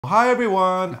Hi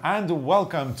everyone and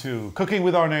welcome to Cooking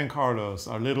with Arne and Carlos,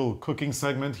 our little cooking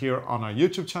segment here on our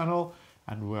YouTube channel.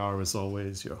 And we are, as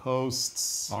always, your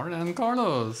hosts, Arne and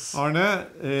Carlos. Arne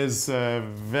is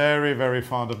very, very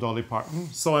fond of Dolly Parton.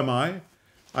 So am I.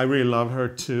 I really love her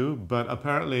too, but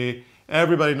apparently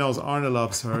everybody knows Arne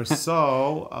loves her.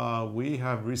 So we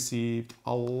have received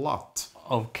a lot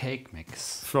of cake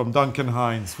mix from Duncan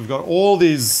Hines. We've got all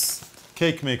these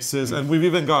cake mixes, and we've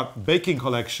even got baking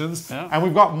collections, and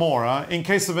we've got more. In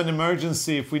case of an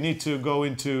emergency, if we need to go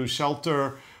into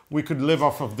shelter, we could live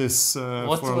off of this for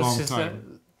a long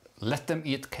time. Let them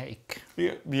eat cake.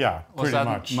 Yeah, was pretty that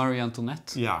much. Marie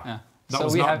Antoinette? Yeah. That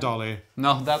was not Dolly.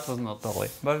 No, that was not Dolly.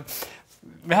 But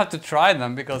we have to try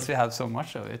them because we have so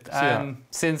much of it. And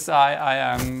since I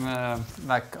am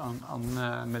like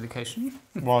on medication.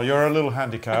 Well, you're a little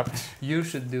handicapped. You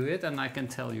should do it, and I can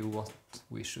tell you what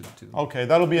we should do. Okay,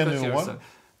 that'll be a new one. So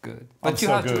good. But you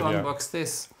have to unbox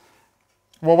this.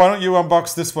 Well, why don't you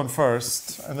unbox this one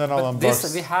first, and then I'll unbox.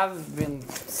 This, we have been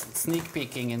sneak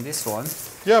peeking in this one.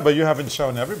 Yeah, but you haven't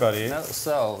shown everybody. No,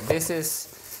 so this is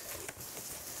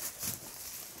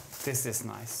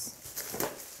nice.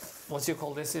 What do you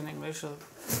call this in English?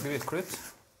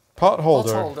 Pot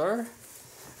holder. Pot holder.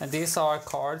 And these are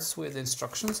cards with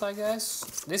instructions, I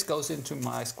guess. This goes into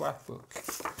my scrapbook.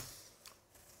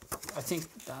 I think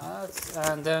that.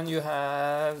 And then you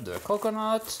have the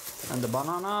coconut and the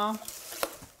banana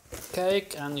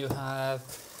cake, and you have,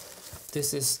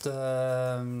 this is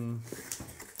the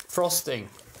frosting.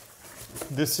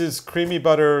 This is creamy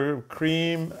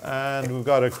buttercream, and we've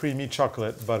got a creamy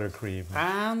chocolate buttercream.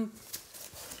 And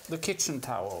the kitchen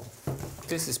towel.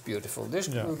 This is beautiful. This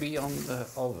will be on the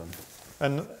oven.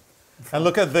 And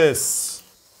look at this.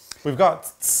 We've got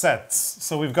sets,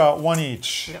 so we've got one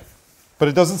each. Yep. But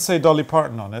it doesn't say Dolly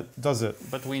Parton on it, does it?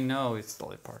 But we know it's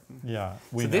Dolly Parton. Yeah,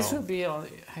 we know. So this will be on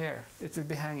here. It will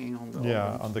be hanging on the oven.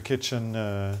 Yeah, on the kitchen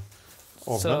oven.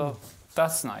 So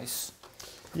that's nice.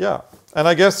 Yeah, and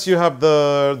I guess you have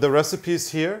the recipes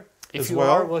here as well. If you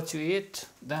are what you eat,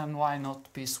 then why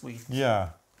not be sweet? Yeah.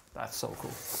 That's so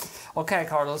cool. Okay,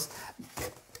 Carlos.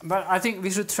 But I think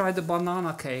we should try the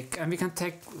banana cake, and we can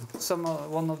take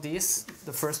one of these,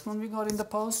 the first one we got in the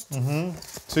post. Mm-hmm.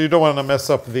 So you don't want to mess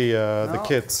up the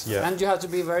kits yet. And you have to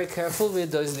be very careful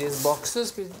with these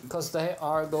boxes because they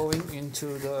are going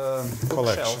into the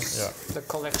bookshelves, the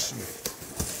collection.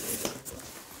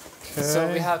 Okay.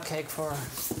 So we have cake for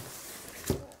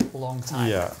a long time.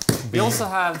 Yeah. We also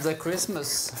have the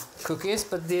Christmas cookies,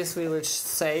 but these we will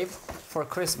save for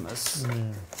Christmas.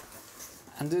 Mm.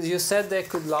 And you said they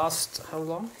could last how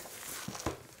long?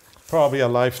 Probably a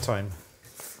lifetime.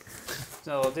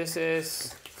 So this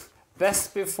is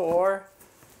best before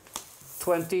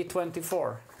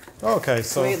 2024. Okay,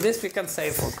 so this we can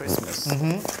save for Christmas.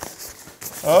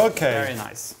 Mm-hmm. Okay. Very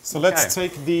nice. So let's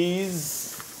take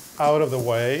these out of the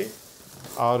way,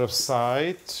 out of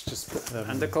sight. Just put them.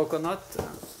 And the coconut.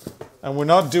 And we're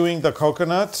not doing the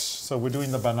coconut, so we're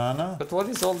doing the banana. But what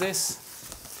is all this?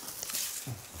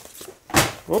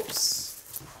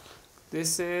 Whoops.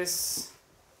 This is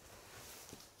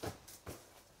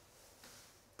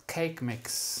cake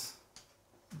mix.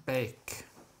 Bake.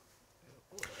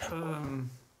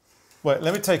 Wait,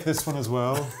 let me take this one as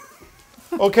well.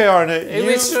 Okay, Arne. In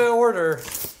which order?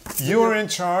 You are in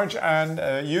charge,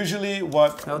 and usually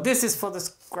what... No, this is for the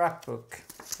scrapbook.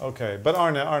 Okay, but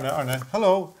Arne,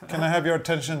 hello. Can I have your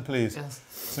attention, please? Yes.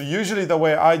 So usually the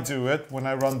way I do it when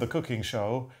I run the cooking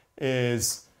show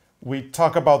is we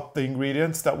talk about the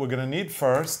ingredients that we're going to need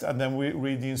first, and then we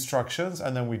read the instructions,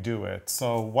 and then we do it.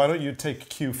 So why don't you take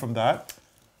cue from that?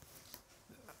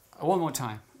 One more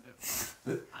time.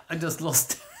 I just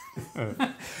lost.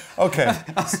 Okay.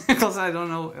 Because I don't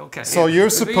know. Okay. So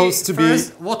you're supposed to be...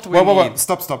 What we need.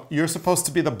 Stop. You're supposed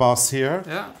to be the boss here.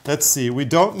 Yeah. Let's see. We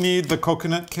don't need the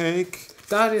coconut cake.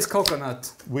 That is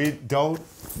coconut. We don't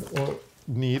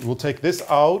need... We'll take this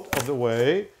out of the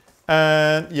way.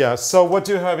 And yeah, so what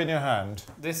do you have in your hand?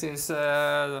 This is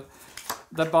the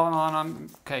banana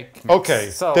cake mix. Okay,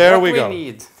 so there we go.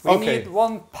 We need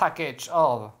one package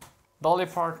of Dolly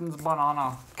Parton's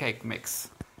banana cake mix.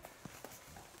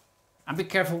 And be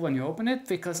careful when you open it,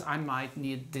 because I might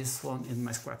need this one in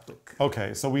my scrapbook.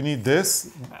 Okay, so we need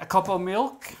this. A cup of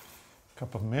milk.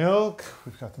 Cup of milk.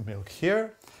 We've got the milk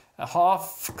here. A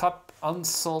half cup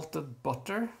unsalted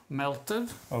butter, melted.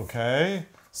 Okay,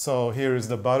 so here is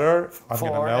the butter. I'm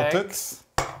going to melt eggs.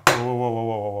 it.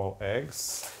 Whoa,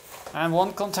 eggs. And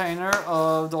one container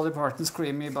of Dolly Parton's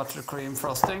creamy buttercream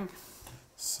frosting.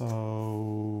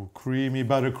 So creamy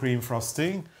buttercream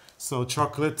frosting. So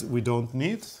chocolate we don't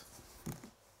need.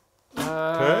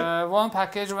 One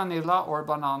package vanilla or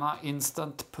banana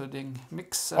instant pudding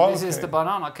mix. And this is the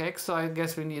banana cake, so I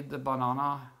guess we need the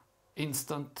banana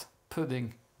instant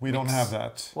pudding We don't have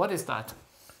that. What is that?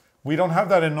 We don't have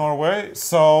that in Norway,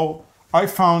 so I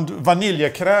found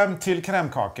vaniljekräm till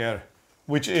krämkakor,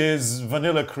 which is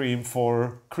vanilla cream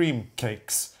for cream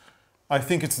cakes. I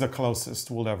think it's the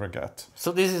closest we'll ever get.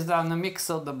 So this is then a mix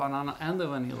of the banana and the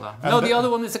vanilla. And no, the other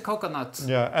one is a coconut.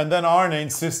 Yeah, and then ARNE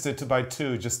insisted to buy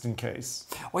 2 just in case.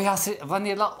 Oh yeah,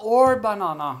 vanilla or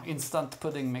banana instant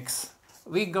pudding mix.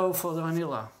 We go for the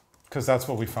vanilla. Because that's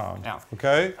what we found. Yeah.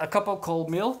 Okay. A cup of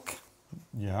cold milk.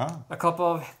 Yeah. A cup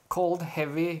of cold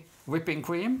heavy whipping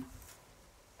cream.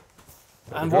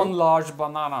 And 1 large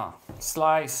banana,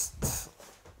 sliced,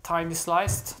 tiny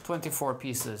sliced, 24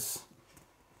 pieces.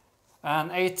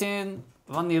 And 18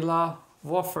 vanilla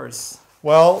wafers.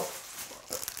 Well,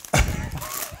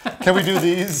 can we do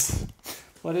these?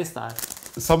 What is that?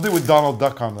 Something with Donald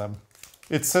Duck on them.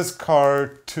 It says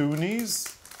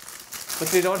cartoonies.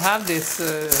 But we don't have this.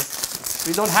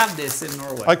 We don't have this in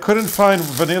Norway. I couldn't find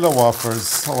vanilla wafers,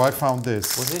 so I found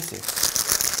this. What is it?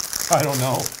 I don't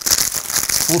know.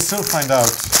 We'll still find out.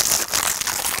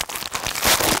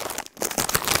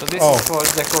 So this is for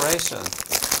decoration.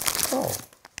 Oh.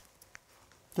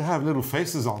 They have little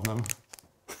faces on them.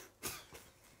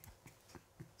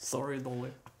 Sorry,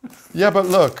 Dolly. Yeah, but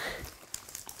look.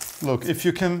 Look, if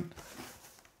you can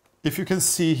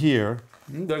see here.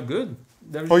 They're good.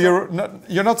 Oh, you're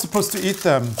not supposed to eat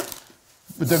them.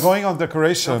 But they're going on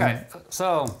decoration. Okay,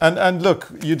 so. And look,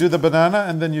 you do the banana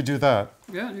and then you do that.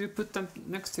 Yeah, you put them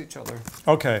next to each other.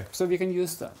 Okay. So we can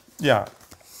use that. Yeah.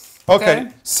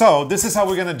 Okay. So this is how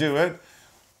we're gonna do it.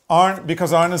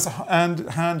 Because Arne's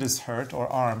hand is hurt, or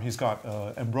arm, he's got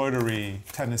embroidery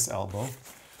tennis elbow.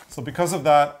 So because of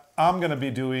that, I'm going to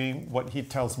be doing what he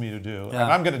tells me to do. Yeah.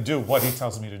 And I'm going to do what he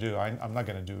tells me to do. I'm not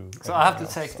going to do So I have to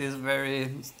take this very,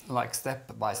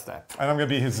 step by step. And I'm going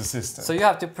to be his assistant. So you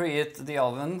have to preheat the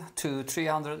oven to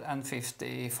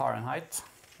 350 Fahrenheit.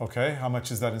 Okay, how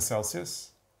much is that in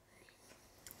Celsius?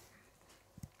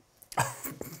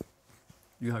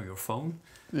 You have your phone?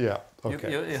 Yeah,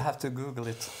 okay. You have to Google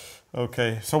it.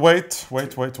 Okay, so wait.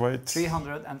 350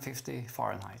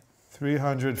 Fahrenheit.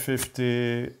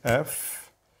 350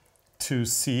 F to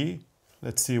C.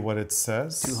 Let's see what it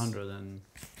says. 200 and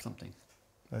something.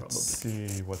 Let's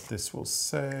see what this will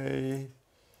say.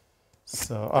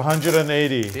 So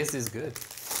 180. This is good.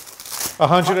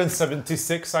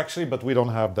 176 actually, but we don't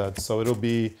have that, so it'll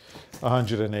be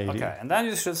 180. Okay, and then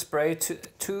you should spray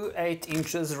two 8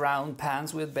 inches round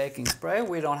pans with baking spray.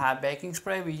 We don't have baking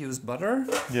spray, we use butter.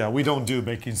 Yeah, we don't do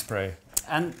baking spray.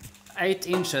 And 8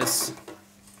 inches,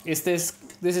 this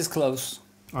is close.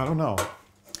 I don't know.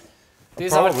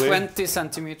 These Probably. Are 20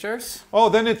 centimeters. Oh,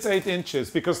 then it's 8 inches,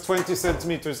 because 20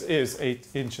 centimeters is 8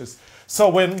 inches. So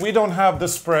when we don't have the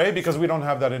spray, because we don't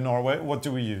have that in Norway, what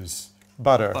do we use?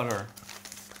 Butter. Butter.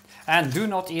 And do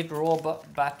not eat raw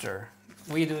batter.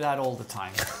 We do that all the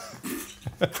time.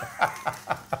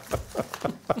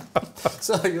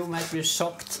 So you might be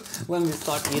shocked when we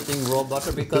start eating raw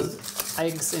butter, because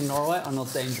eggs in Norway are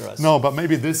not dangerous. No, but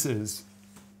maybe this is.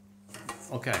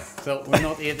 Okay, so we're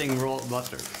not eating raw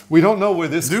butter. We don't know where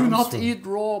this comes from. Do not eat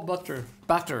raw butter.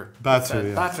 Batter. Batter,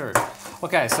 yeah. Batter.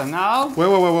 Okay, so now...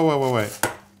 Wait.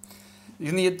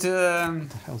 You need to... what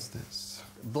the hell's this?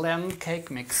 Blend cake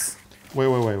mix. Wait.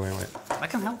 I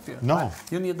can help you. No.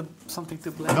 You need something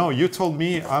to blend. No, you told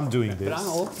me I'm doing this. But I'm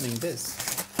opening this.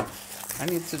 I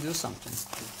need to do something.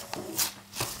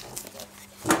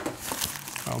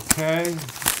 Okay.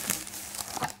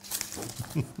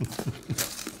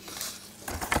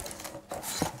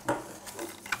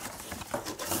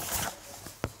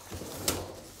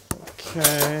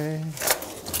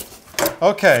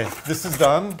 Okay, this is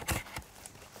done.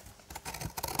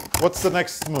 What's the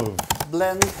next move?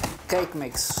 Blend cake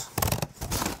mix.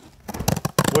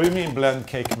 What do you mean blend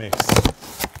cake mix?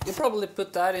 You probably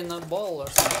put that in a bowl or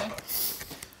something.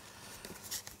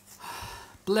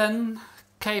 Blend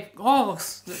cake. Oh,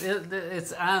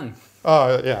 it's Anne.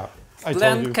 Oh, yeah.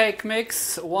 Blend cake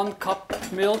mix, 1 cup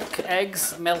milk,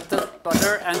 eggs, melted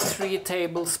butter, and 3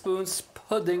 tablespoons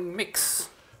pudding mix.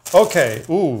 Okay.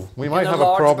 Ooh, we might have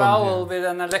a problem in a large bowl with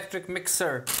an electric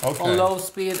mixer on low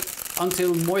speed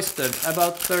until moistened,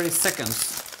 about 30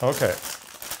 seconds. Okay.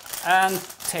 And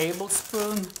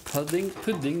tablespoon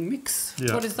pudding mix.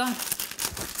 Yeah. What is that?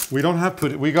 We don't have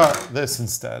pudding. We got this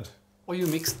instead. Oh, you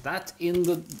mixed that in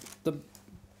the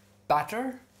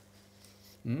batter?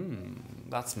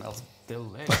 That smells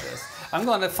delicious. I'm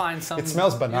gonna find some. It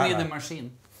smells banana. You need a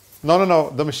machine. No.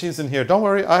 The machine's in here. Don't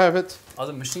worry, I have it. Oh,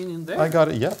 the machine in there? I got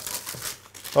it. Yep.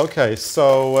 Okay,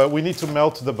 so we need to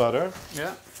melt the butter.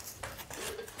 Yeah.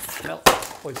 Melt.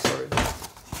 Oh, sorry.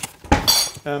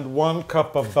 And 1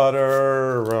 cup of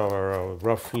butter,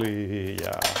 roughly,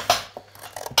 yeah.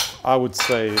 I would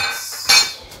say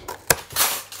it's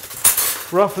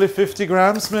roughly 50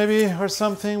 grams maybe or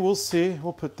something. We'll see.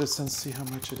 We'll put this and see how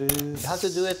much it is. You have to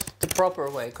do it the proper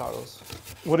way, Carlos.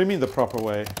 What do you mean the proper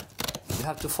way? You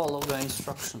have to follow the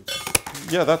instructions.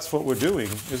 Yeah, that's what we're doing,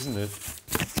 isn't it?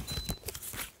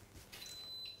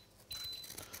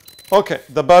 Okay,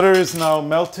 the butter is now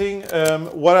melting.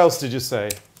 What else did you say?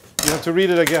 You have to read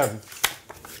it again.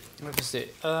 Let me see.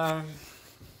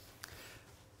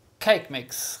 Cake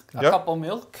mix. A cup of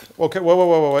milk. Okay,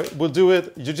 wait. We'll do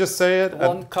it. You just say it.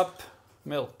 1 cup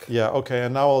milk. Yeah, okay,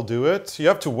 and now I'll do it. You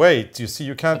have to wait. You see,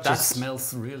 you can't But that just...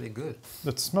 smells really good.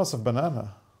 It smells of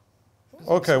banana.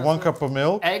 Okay, 1 cup of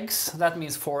milk. Eggs. That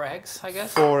means 4 eggs, I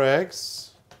guess. 4 eggs.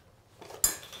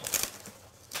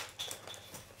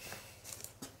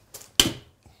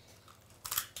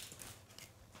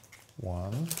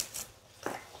 One.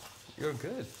 You're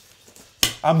good.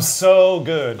 I'm so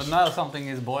good. But now something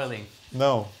is boiling.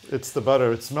 No, it's the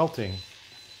butter. It's melting.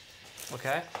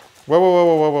 Okay.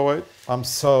 Wait. I'm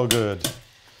so good.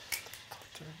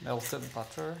 Melted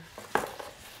butter.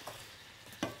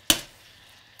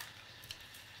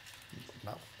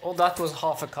 Oh, that was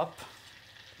half a cup.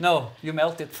 No, you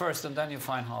melt it first and then you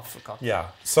find half a cup. Yeah.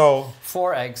 So.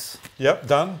 4 eggs. Yep,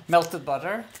 done. Melted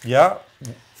butter. Yeah.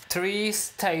 3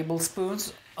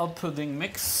 tablespoons of pudding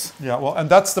mix. Yeah, well, and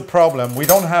that's the problem. We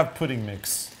don't have pudding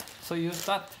mix. So use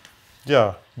that.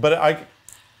 Yeah, but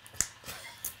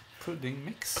Pudding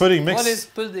mix? Pudding mix. What is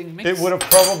pudding mix? It would have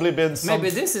probably been some...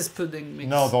 Maybe this is pudding mix.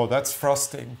 No, though, that's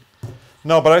frosting.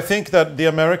 No, but I think that the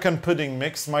American pudding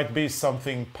mix might be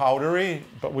something powdery,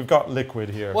 but we've got liquid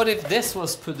here. What if this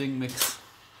was pudding mix?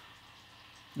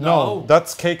 No,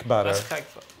 that's cake batter. That's cake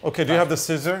batter. Okay, do you have the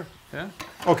scissor? Yeah.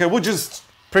 Okay, we'll just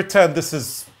pretend this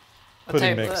is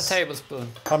pudding mix. A tablespoon.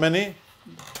 How many?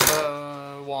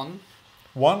 1.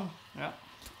 1? Yeah.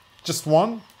 Just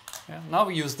 1? Yeah. Now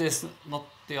we use this, not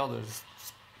the others.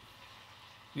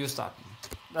 Use that.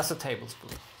 That's a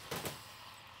tablespoon.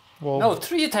 Well, No,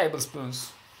 3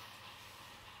 tablespoons.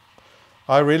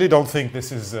 I really don't think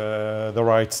this is the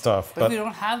right stuff. But we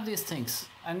don't have these things.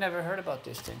 I never heard about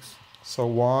these things. So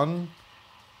 1.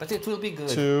 But it will be good.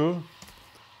 2.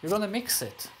 You're gonna mix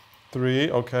it. 3,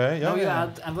 okay. Yeah. Now you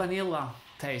add a vanilla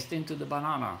taste into the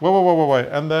banana. Wait.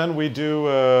 And then we do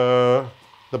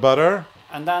the butter.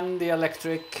 And then the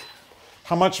electric.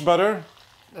 How much butter?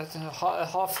 That's a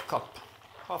half cup.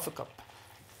 Half a cup.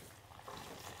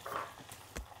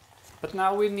 But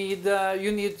now we need,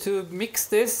 you need to mix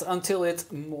this until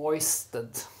it's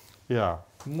moistened. Yeah.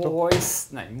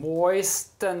 Moistened.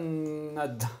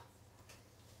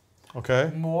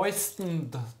 Okay.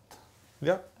 Moistened.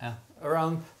 Yeah. Yeah.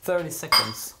 Around 30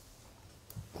 seconds.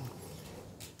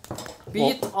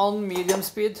 Beat on medium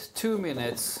speed, 2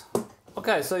 minutes.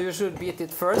 Okay, so you should beat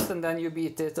it first and then you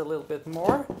beat it a little bit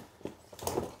more.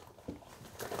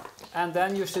 And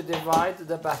then you should divide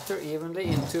the batter evenly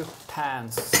into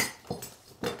pans.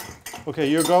 Okay,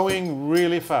 you're going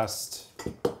really fast.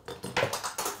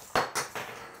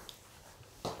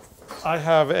 I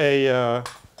have a...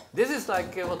 This is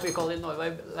like what we call in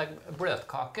Norway, like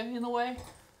brødkake in a way.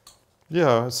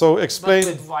 Yeah, so explain...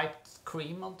 But with white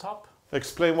cream on top.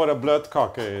 Explain what a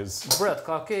bløtkake is.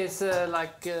 Brødkake is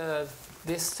like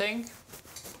this thing.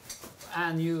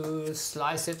 And you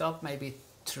slice it up maybe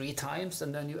 3 times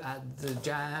and then you add the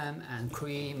jam and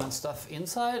cream and stuff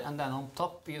inside, and then on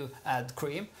top you add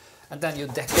cream, and then you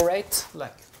decorate,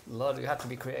 like a lot, you have to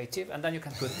be creative, and then you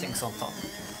can put things on top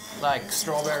like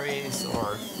strawberries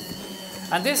or,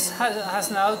 and this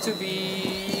has now to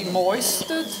be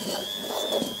moistened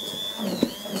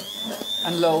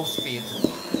and low speed.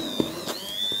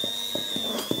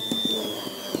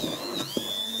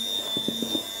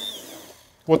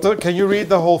 Can you read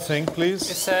the whole thing, please?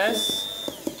 It says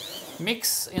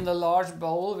mix in a large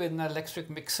bowl with an electric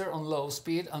mixer on low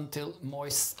speed until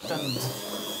moistened.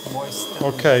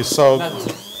 Okay, so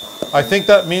I think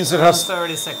that means it has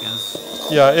 30 seconds.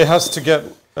 Yeah, it has to get.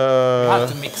 You have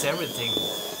to mix everything.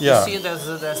 Yeah. You see,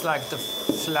 there's like the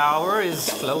flour is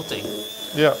floating.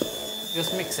 Yeah.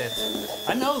 Just mix it.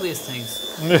 I know these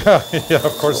things. Yeah,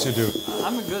 of course you do.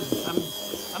 I'm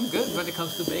good when it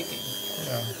comes to baking.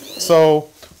 Yeah. So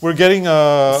we're getting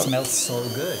a. It smells so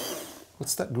good.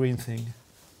 What's that green thing?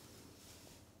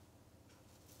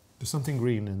 There's something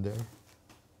green in there.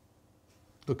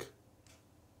 Look.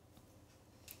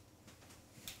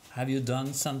 Have you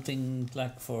done something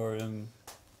like for?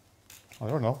 I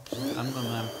don't know. I'm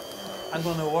gonna I'm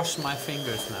gonna wash my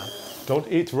fingers now.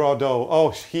 Don't eat raw dough. Oh,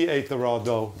 he ate the raw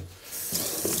dough.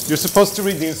 You're supposed to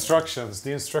read the instructions.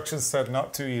 The instructions said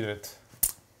not to eat it.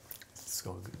 It's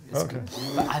good. It's Okay. good.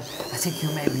 But I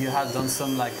think maybe you have done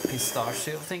some like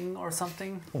pistachio thing or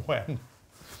something When?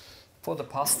 for the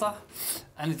pasta,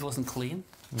 and it wasn't clean.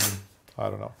 I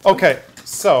don't know. Okay,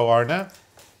 so Arne.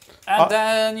 And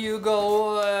then you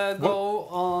go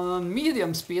on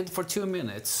medium speed for 2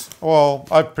 minutes. Well,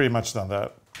 I've pretty much done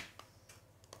that.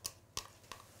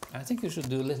 I think you should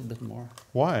do a little bit more.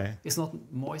 Why? It's not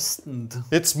moistened.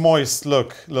 It's moist.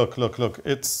 Look.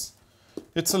 It's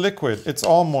a liquid. It's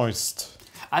all moist.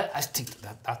 I think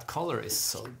that color is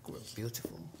so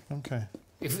beautiful. Okay.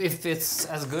 If it's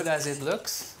as good as it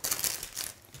looks,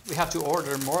 we have to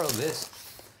order more of this.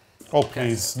 Oh,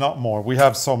 please, not more. We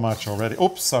have so much already.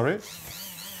 Oops, sorry.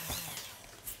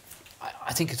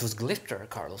 I think it was glitter,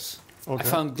 Carlos. Okay. I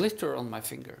found glitter on my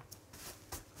finger.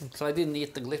 So I didn't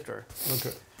eat the glitter.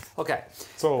 Okay. Okay.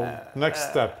 So, next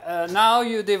step. Now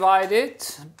you divide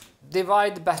it.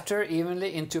 Divide batter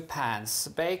evenly into pans.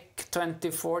 Bake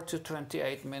 24 to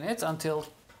 28 minutes until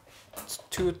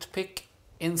toothpick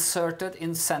inserted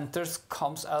in centers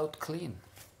comes out clean.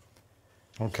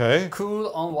 Okay. Cool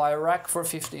on wire rack for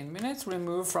 15 minutes.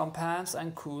 Remove from pans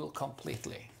and cool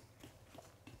completely.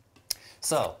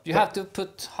 So you have to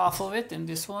put half of it in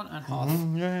this one and half.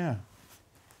 Yeah.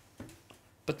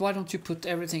 But why don't you put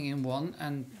everything in one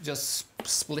and just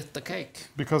split the cake?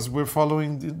 Because we're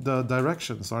following the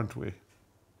directions, aren't we?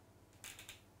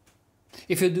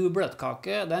 If you do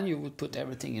breadkake, then you would put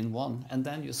everything in one and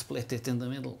then you split it in the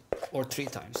middle or 3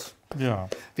 times. Yeah.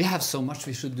 We have so much,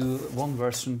 we should do one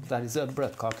version that is a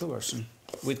breadkake version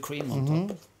with cream on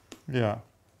top. Yeah.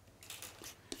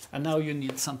 And now you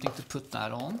need something to put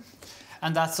that on.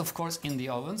 And that's of course in the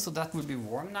oven, so that will be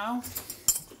warm now.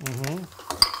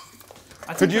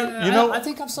 I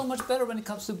think I'm so much better when it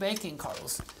comes to baking,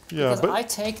 Carlos. Yeah, because I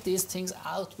take these things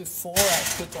out before I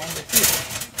put on the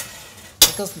heat.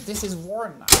 Because this is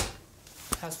warm now.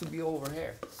 It has to be over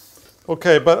here.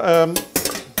 Okay, but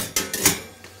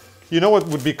you know what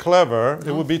would be clever?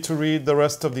 It would be to read the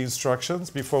rest of the instructions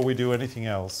before we do anything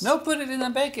else. No, put it in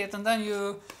and bake it, and then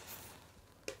you...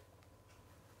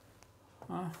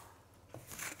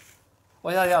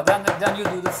 Then you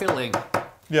do the filling.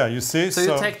 Yeah, you see? So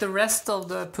you take the rest of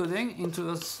the pudding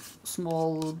into a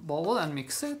small bowl and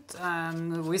mix it,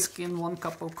 and whisk in 1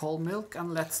 cup of cold milk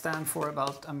and let stand for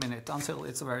about a minute until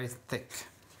it's very thick.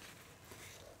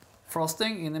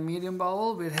 Frosting in a medium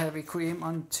bowl with heavy cream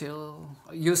until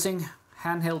using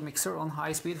handheld mixer on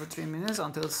high speed for 3 minutes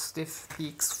until stiff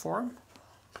peaks form.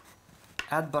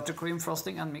 Add buttercream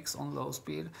frosting and mix on low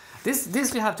speed. This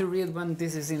you have to read when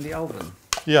this is in the oven.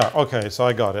 Yeah, okay, so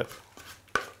I got it.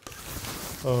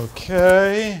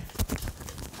 Okay.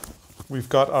 We've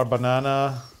got our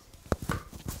banana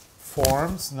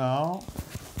forms now.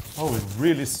 Oh, it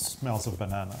really smells of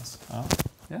bananas. Huh?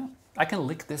 Yeah, I can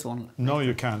lick this one. No,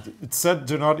 you can't. It said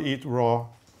do not eat raw.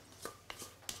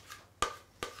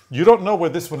 You don't know where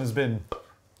this one has been.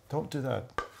 Don't do that.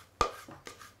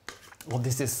 Well,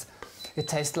 this is... It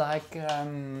tastes like...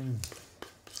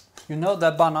 you know the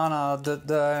banana,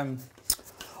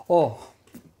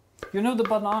 you know the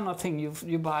banana thing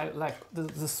you buy, like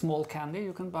the small candy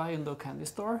you can buy in the candy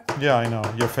store? Yeah, I know.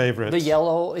 Your favorite. The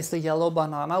yellow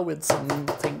banana with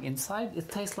something inside. It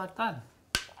tastes like that.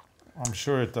 I'm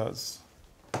sure it does.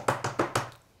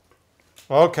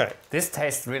 Okay. This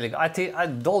tastes really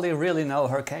good. Dolly really know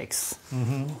her cakes.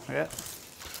 Yeah.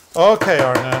 Okay,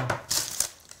 Arne.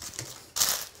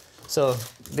 So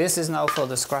this is now for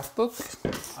the scrapbook.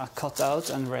 I cut out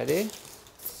and ready.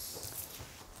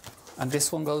 And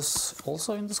this one goes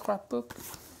also in the scrapbook.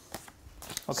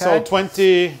 Okay. So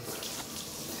 20...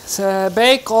 So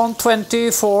bake on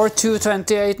 24 to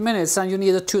 28 minutes, and you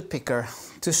need a toothpicker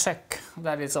to check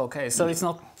that it's okay. So it's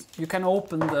not... You can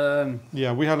open the...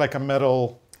 Yeah, we have like a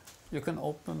metal... You can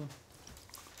open...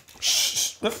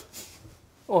 Shh.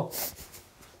 Oh.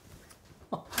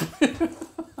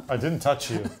 I didn't touch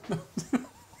you.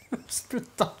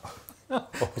 Strutta. Oh,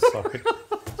 sorry.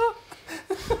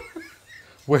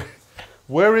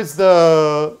 Where is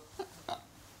the...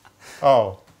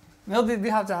 Oh. No, we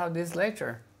have to have this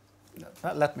later.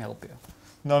 Let me help you.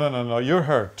 No. You're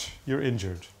hurt. You're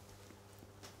injured.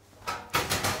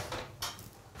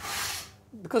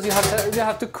 Because you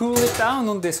have to cool it down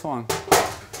on this one.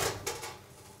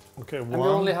 Okay, And we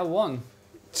only have 1.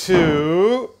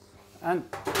 2. And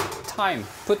time.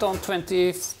 Put on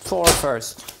 24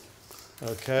 first.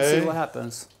 Okay. See what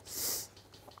happens.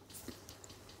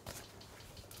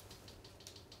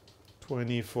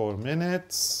 24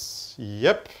 minutes.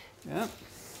 Yep. Yeah.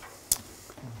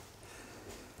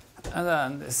 And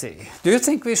then, let's see. Do you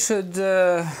think we should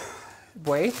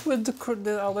wait with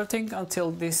the other thing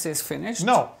until this is finished?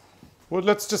 No. Well,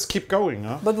 let's just keep going,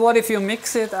 huh? But what if you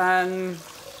mix it and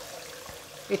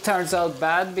it turns out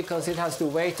bad because it has to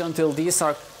wait until these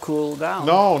are cooled down?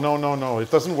 No, no, no, no.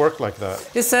 It doesn't work like that.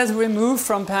 It says remove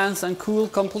from pans and cool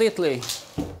completely.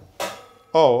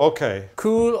 Oh, okay.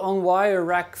 Cool on wire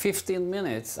rack 15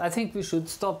 minutes. I think we should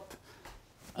stop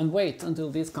and wait until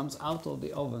this comes out of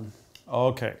the oven.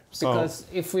 Okay. So, because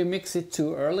if we mix it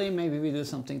too early, maybe we do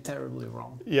something terribly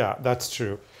wrong. yeah, that's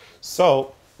true.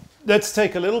 So let's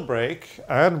take a little break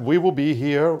and we will be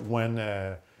here when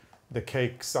the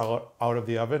cakes are out of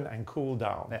the oven and cool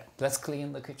down. Yeah. Let's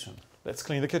clean the kitchen. Let's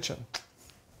clean the kitchen.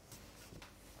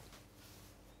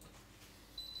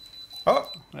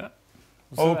 Oh, yeah.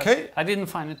 So okay. I didn't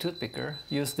find a toothpicker.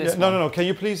 Use this one. No, no, no. Can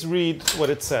you please read what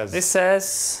it says? It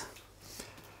says...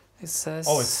 It says...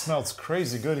 Oh, it smells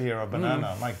crazy good here, a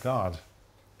banana. My God.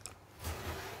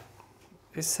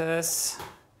 It says...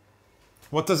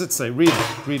 What does it say? Read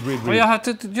it. Read. Well, you have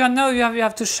to... You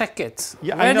have to check it.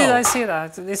 Yeah, Where I know. did I see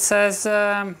that? It says...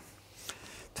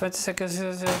 20 seconds...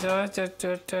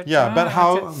 Yeah, but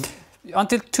how...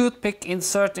 Until toothpick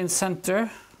insert in center.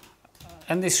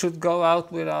 And this should go out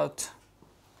without...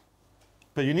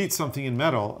 But you need something in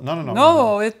metal. No, no, no.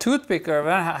 No, a toothpicker.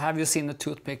 Well, have you seen a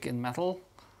toothpick in metal?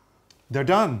 They're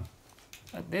done.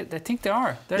 They think they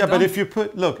are. They're yeah, done. but if you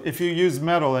put... Look, if you use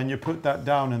metal and you put that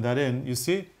down and that in, you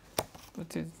see?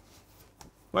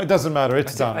 Well, it doesn't matter.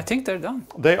 It's done. I think they're done.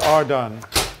 They are done.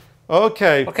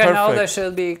 Okay, Okay, perfect. now they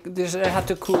should be... They have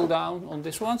to cool down on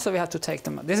this one, so we have to take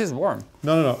them... This is warm.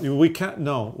 No, we can't...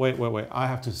 No, wait. I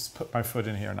have to put my foot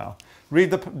in here now.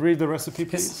 Read the recipe,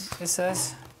 please. It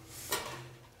says...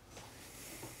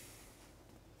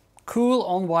 Cool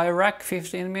on wire rack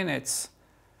 15 minutes.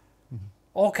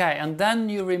 Okay, and then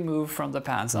you remove from the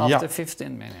pans after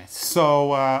 15 minutes.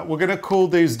 So we're going to cool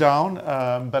these down,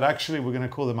 but actually we're going to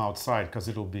cool them outside because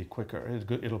it'll be quicker.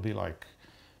 It'll be like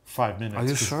 5 minutes. Are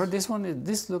you sure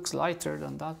this looks lighter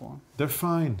than that one? They're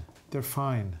fine. They're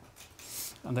fine.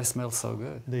 And they smell so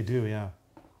good. They do, yeah.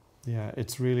 Yeah,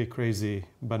 it's really crazy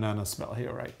banana smell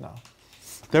here right now.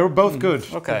 They're both good.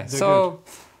 Okay, they're so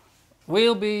good.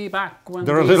 We'll be back when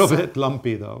they're a little bit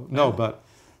lumpy though. No, but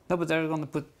they're going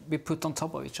to be put on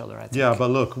top of each other, I think. Yeah,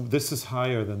 but look, this is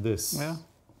higher than this. Yeah.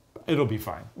 It'll be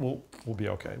fine. We'll be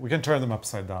okay. We can turn them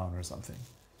upside down or something.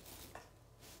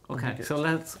 Okay, so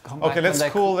let's come back. Okay, let's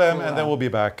cool them and then we'll be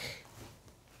back.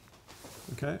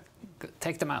 Okay.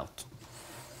 Take them out.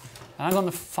 And I'm going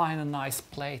to find a nice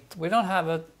plate. We don't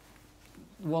have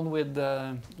one with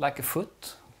like a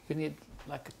foot. We need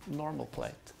like a normal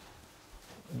plate.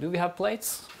 Do we have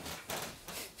plates?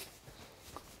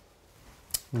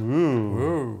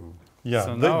 Ooh. Yeah,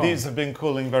 So these have been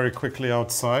cooling very quickly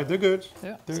outside. They're good.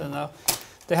 Yeah, so now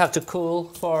they have to cool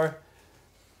for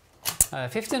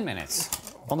 15 minutes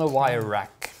on a wire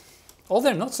rack. Oh,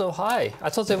 they're not so high. I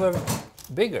thought they were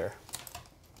bigger.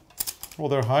 Well,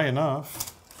 they're high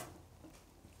enough.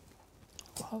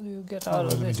 How do you get out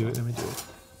of this? Let me do it.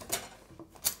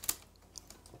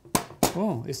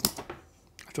 Oh, it's...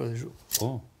 I thought it was...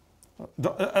 Oh.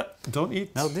 Don't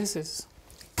eat. Now this is...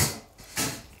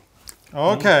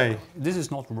 Okay. This is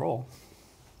not raw.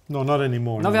 No, not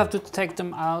anymore. Now we have to take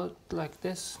them out like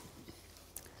this.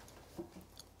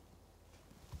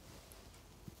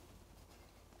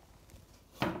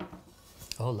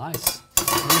 Oh, nice.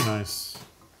 Very nice.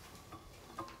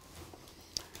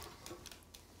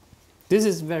 This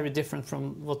is very different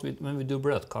from what when we do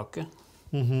brödkake.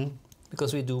 Mm-hmm.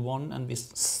 Because we do one and we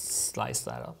slice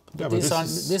that up. But Yeah, but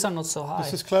these are not so high.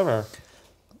 This is clever.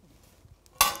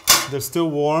 They're still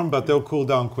warm, but they'll cool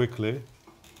down quickly.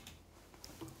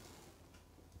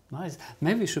 Nice.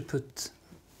 Maybe we should put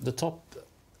the top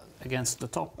against the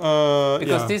top.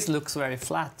 Because this looks very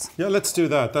flat. Yeah, let's do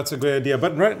that. That's a great idea.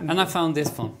 But And I found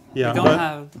this one. Yeah, we don't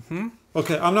have...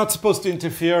 Okay, I'm not supposed to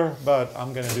interfere, but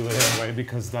I'm going to do it anyway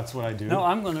because that's what I do. No,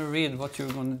 I'm going to read what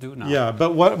you're going to do now. Yeah,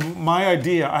 but my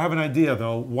idea, I have an idea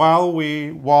though. While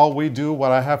we do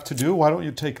what I have to do, why don't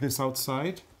you take this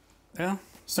outside? Yeah.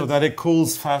 So that it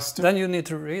cools faster. Then you need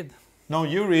to read. No,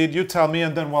 you read, you tell me,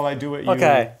 and then while I do it, you...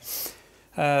 Okay.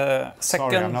 Sorry,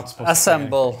 Second, I'm not supposed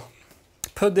assemble.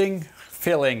 Pudding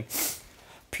filling.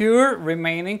 Pure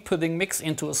remaining pudding mix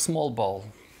into a small bowl.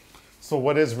 So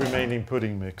what is remaining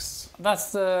pudding mix?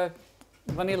 That's the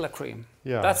vanilla cream.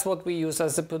 Yeah. That's what we use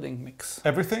as a pudding mix.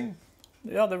 Everything?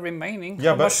 Yeah, the remaining.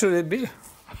 Yeah, How much should it be?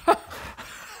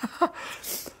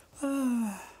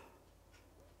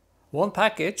 1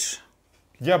 package.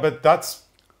 Yeah, but that's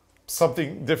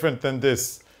something different than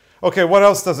this. Okay, what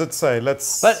else does it say?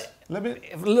 Let's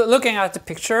Looking at the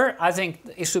picture, I think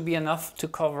it should be enough to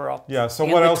cover up so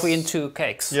in what between else? 2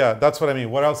 cakes. Yeah, that's what I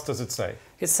mean. What else does it say?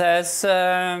 It says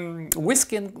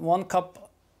whisk in 1 cup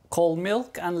cold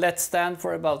milk and let stand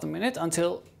for about a minute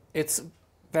until it's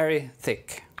very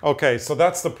thick. Okay, so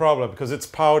that's the problem because it's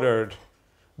powdered.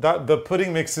 The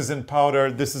pudding mix is in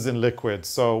powder, this is in liquid,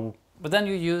 so... But then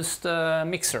you use the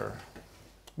mixer.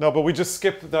 No, but we just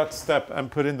skip that step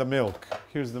and put in the milk.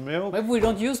 Here's the milk. Maybe we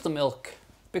don't use the milk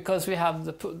because we have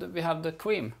the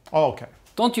cream. Oh, okay.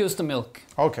 Don't use the milk.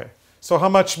 Okay. So how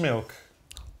much milk?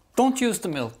 Don't use the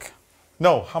milk.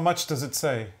 No, how much does it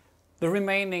say? The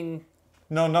remaining...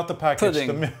 No, not the package, pudding.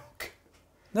 the milk.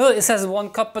 No, it says 1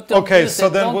 cup, but don't okay, use so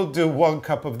it. then we'll do 1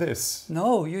 cup of this.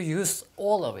 No, you use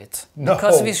all of it. No.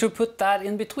 Because we should put that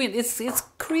in between. It's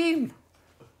cream.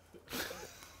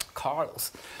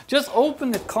 Carlos, just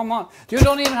open it, come on. You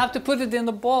don't even have to put it in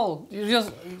the bowl. You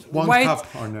just 1 wait. cup,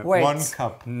 Arne. Wait. 1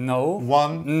 cup. No.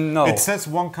 1? No. It says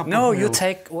 1 cup of milk. No, you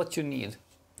take what you need.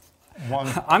 1.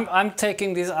 I'm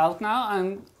taking this out now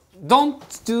and don't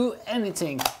do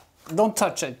anything. Don't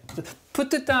touch it.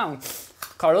 Put it down.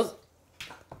 Carlos.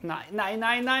 Nine.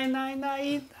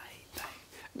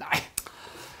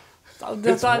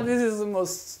 This is the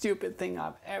most stupid thing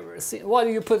I've ever seen. Why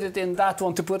do you put it in that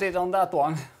one to put it on that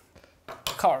one?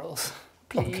 Carlos,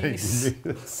 please.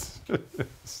 Okay,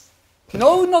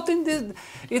 no, not in this.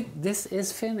 This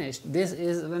is finished. This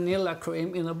is vanilla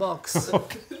cream in a box.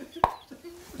 Okay.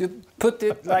 You put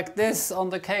it like this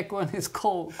on the cake when it's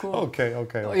cool. Okay.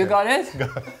 Oh, you got it?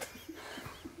 Got it.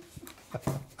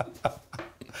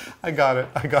 I got it.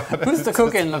 Who's the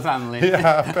cook in the family?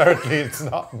 Yeah, apparently it's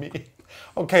not me.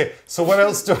 Okay, so what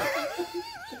else do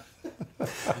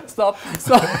Stop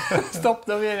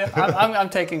the video. I'm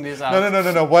taking this out.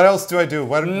 No. What else do I do?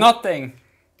 Nothing.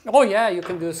 Oh yeah, you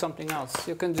can do something else.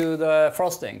 You can do the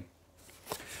frosting.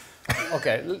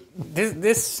 Okay,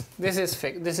 this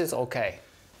is okay.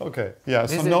 Okay, yeah.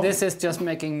 This is just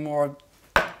making more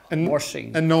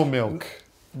washing. And no milk.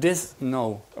 This,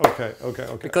 no. Okay.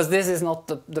 Because this is not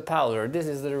the powder. This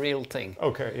is the real thing.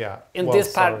 Okay, yeah. In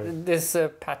this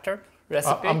pattern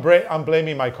recipe. I'm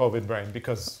blaming my COVID brain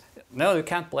because... No, you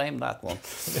can't blame that one.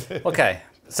 Okay,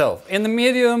 so in the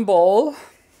medium bowl,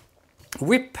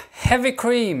 whip heavy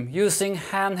cream using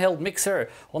handheld mixer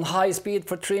on high speed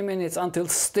for 3 minutes until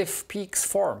stiff peaks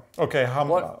form. Okay, how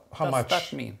much? What does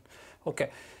that mean? Okay,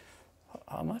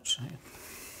 how much?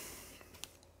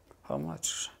 How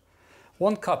much?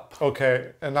 1 cup.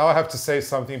 Okay, and now I have to say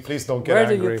something. Please don't get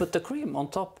angry. Where do you put the cream? On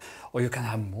top? Or you can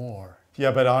have more.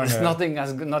 Yeah, but Arne...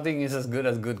 Nothing is as good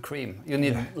as good cream. You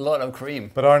need a lot of cream.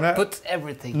 But Arne... Put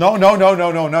everything. No,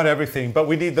 not everything. But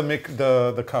we need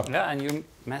the cup. Yeah, and you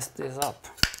messed this up.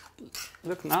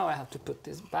 Look, now I have to put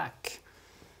this back.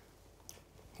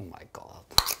 Oh my God.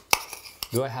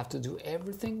 Do I have to do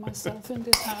everything myself in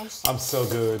this house? I'm so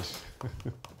good.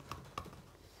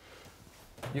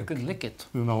 You could lick it.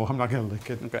 No, I'm not going to lick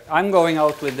it. Okay, I'm going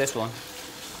out with this one.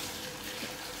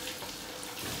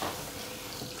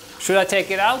 Should I take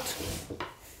it out?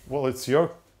 Well, it's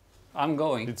your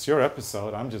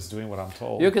episode. I'm just doing what I'm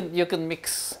told. You can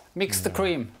mix the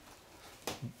cream.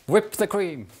 Whip the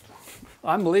cream.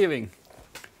 I'm leaving.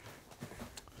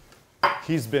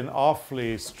 He's been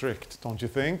awfully strict, don't you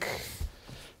think?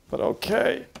 But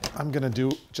okay, I'm gonna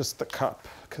do just the cup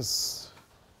because...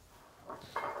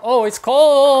 Oh, it's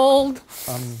cold!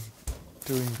 I'm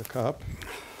doing the cup,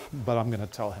 but I'm gonna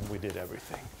tell him we did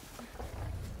everything.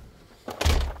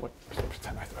 What?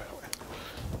 Pretend I threw it away.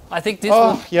 I think this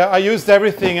one... Yeah, I used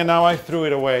everything and now I threw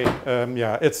it away.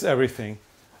 Yeah, it's everything.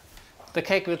 The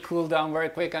cake will cool down very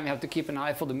quick and you have to keep an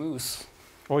eye for the mousse.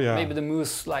 Oh yeah. Maybe the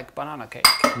mousse like banana cake.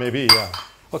 Maybe, yeah.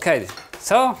 Okay,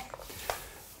 so...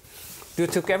 You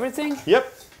took everything? Yep.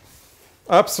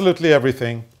 Absolutely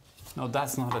everything. No,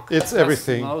 that's not a... It's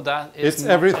everything. No, that is it's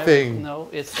everything. No,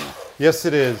 it's not. Yes,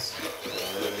 it is.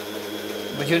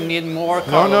 But you need more...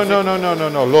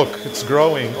 No. Look, it's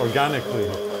growing organically.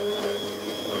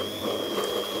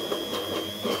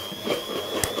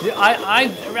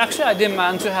 I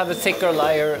demand to have a thicker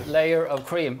layer of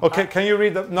cream. Okay, can you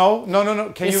read the... No.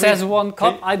 Can it you says read, 1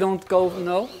 cup. I don't go...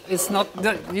 No, it's not...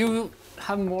 You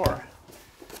have more.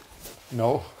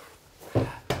 No.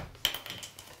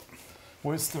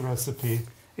 Where's the recipe?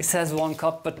 It says 1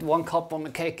 cup, but 1 cup on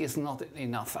the cake is not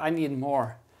enough. I need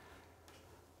more.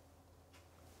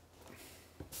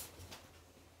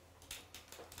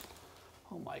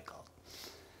 Oh my God.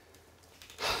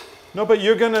 No, but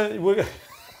you're gonna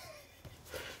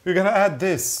add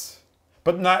this.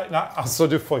 But nej, alltså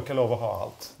du får inte lov att ha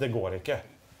allt. Det går inte.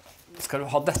 Ska du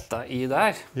ha detta i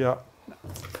där? Ja.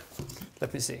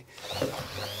 Let me see.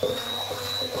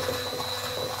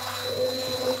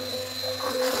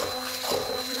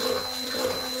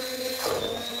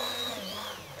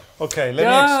 Okay,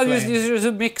 let me explain. You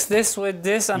should mix this with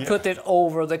this and put it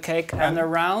over the cake and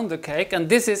around the cake, and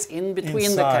this is in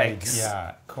between the cakes.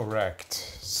 Yeah, correct.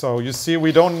 So you see,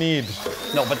 we don't need...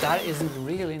 No, but that isn't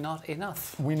really not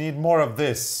enough. We need more of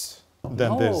this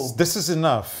than this. This is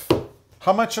enough.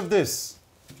 How much of this?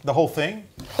 The whole thing?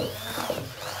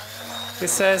 It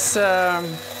says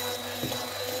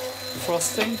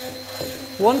frosting.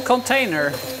 1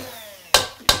 container.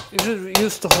 You should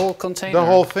use the whole container. The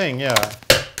whole thing, yeah.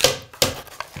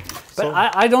 But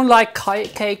I don't like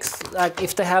cakes like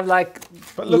if they have like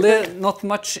not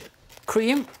much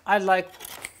cream. I like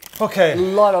a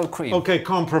lot of cream. Okay,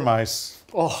 compromise.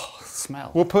 Oh,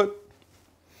 smell. We'll put...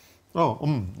 Oh,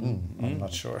 I'm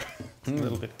not sure. A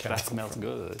little bit chemical. That smells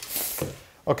good.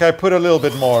 Okay, put a little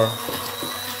bit more.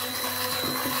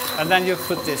 And then you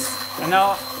put this. And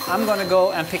now I'm gonna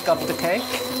go and pick up the cake.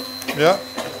 Yeah.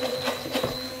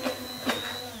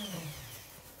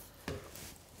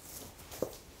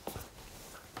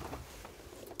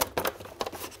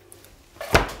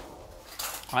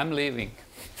 I'm leaving.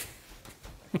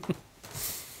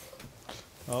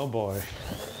 Oh boy.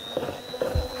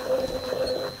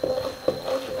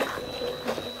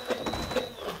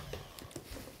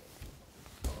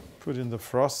 Put in the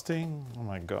frosting. Oh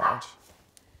my God.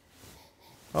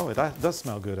 Oh, it does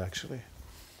smell good actually.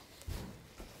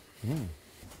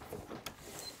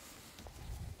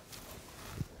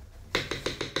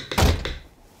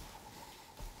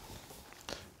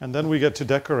 And then we get to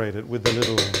decorate it with the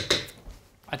little...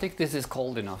 I think this is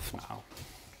cold enough now.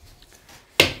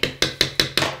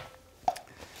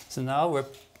 So now we're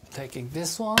taking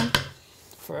this one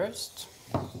first.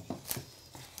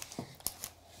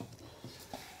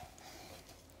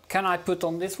 Can I put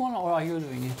on this one or are you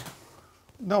doing it?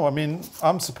 No, I mean,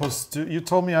 I'm supposed to... You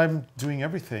told me I'm doing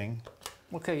everything.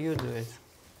 Okay, you do it.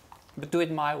 But do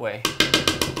it my way.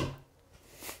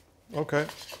 Okay.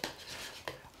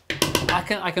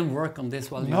 I can work on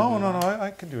this while you No, do it.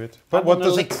 I can do it. But I'm what gonna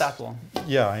does lick it... that one.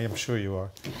 Yeah, I am sure you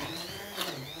are.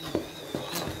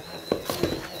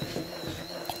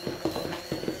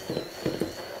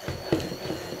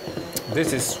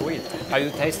 This is sweet. Have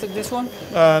you tasted this one?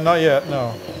 Not yet,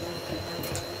 no.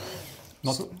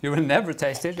 You will never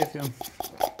taste it if you...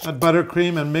 Add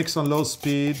buttercream and mix on low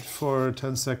speed for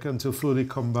 10 seconds to fully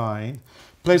combine.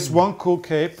 Place 1 cool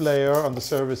cake layer on the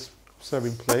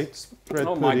serving plate. Spread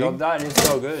Oh pudding, my God, that is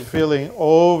so good. filling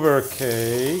over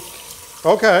cake.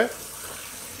 Okay.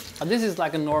 And this is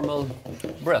like a normal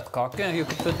brödkaka. You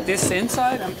can put this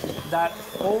inside and that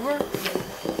over.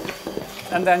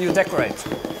 And then you decorate.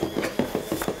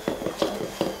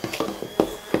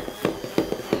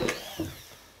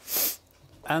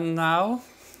 And now,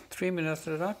 3 minutes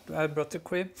after that, I brought the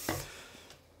cream.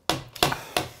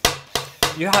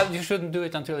 You shouldn't do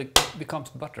it until it becomes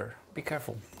butter. Be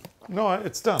careful. No,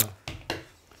 it's done.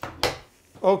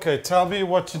 Okay, tell me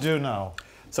what to do now.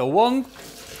 So 1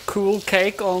 cool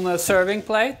cake on a serving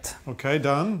plate. Okay,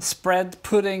 done. Spread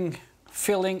pudding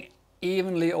filling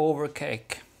evenly over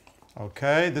cake.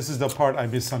 Okay, this is the part I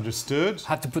misunderstood.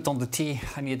 Had to put on the tea.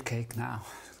 I need cake now.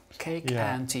 Cake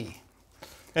and tea.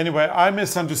 Anyway, I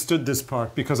misunderstood this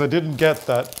part because I didn't get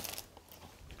that.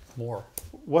 More.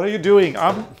 What are you doing?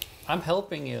 I'm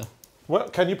helping you.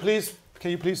 What? Can you please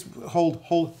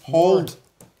hold?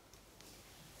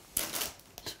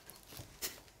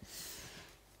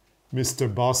 Mr.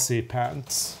 Bossy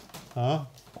Pants. Huh?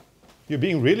 You're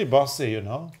being really bossy, you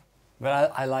know?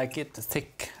 But I like it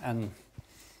thick and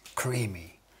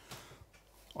creamy.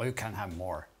 Or you can have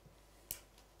more.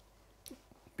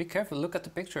 Be careful, look at the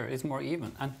picture, it's more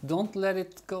even. And don't let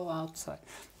it go outside.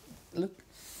 Look,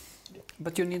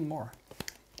 but you need more.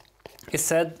 It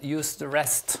said use the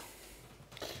rest.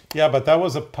 Yeah, but that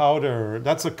was a powder.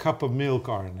 That's a cup of milk,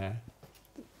 ARNE.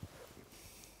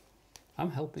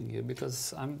 I'm helping you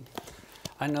because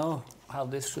I know how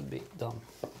this should be done.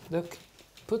 Look,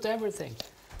 put everything.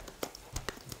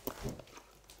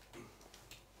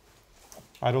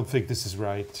 I don't think this is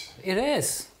right. It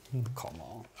is. Come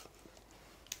on.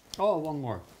 Oh, 1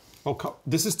 more. Oh,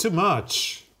 this is too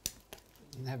much.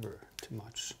 Never too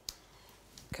much.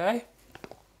 Okay.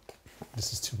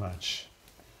 This is too much.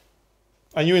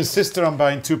 And you insisted on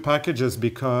buying 2 packages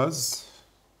because...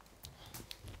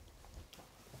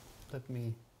 Let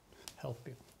me help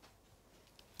you.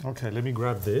 Okay, let me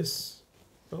grab this.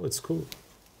 Oh, it's cool.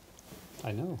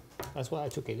 I know. That's why I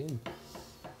took it in.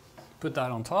 Put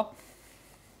that on top.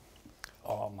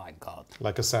 Oh my God.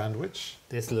 Like a sandwich.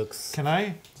 This looks... Can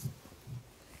I?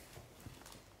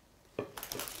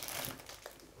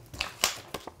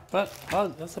 But, oh,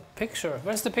 that's a picture.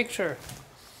 Where's the picture?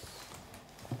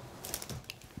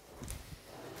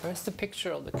 Where's the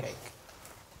picture of the cake?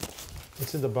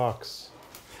 It's in the box.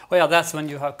 Oh yeah, that's when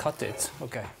you have cut it.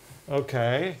 Okay.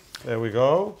 Okay, there we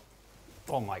go.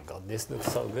 Oh my god, this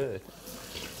looks so good.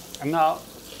 And now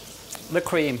the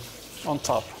cream on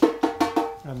top.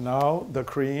 And now the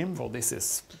cream. Oh, this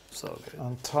is so good.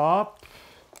 On top.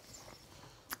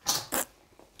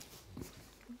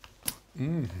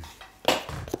 Mm.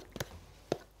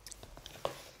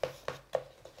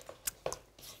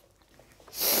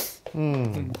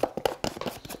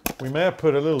 We may have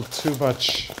put a little too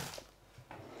much.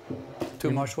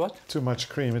 Too much what? Too much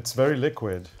cream. It's very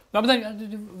liquid. No, but then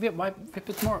why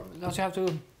put more? Don't you have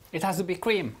to? It has to be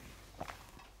cream,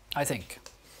 I think.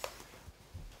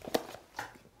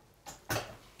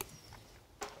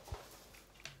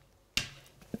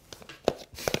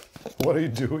 What are you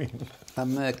doing?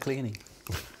 I'm cleaning.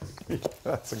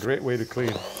 That's a great way to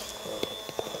clean.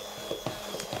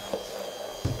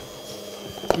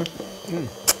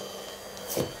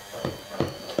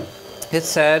 It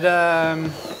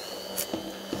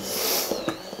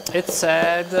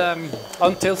said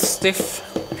until stiff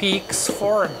peaks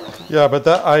form. Yeah, but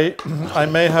that I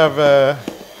may have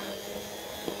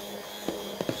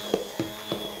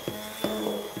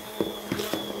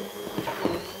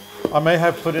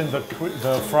put in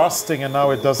the frosting and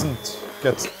now it doesn't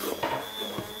get.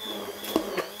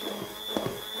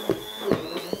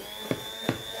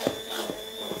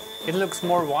 It looks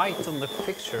more white on the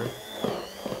picture.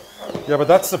 Yeah, but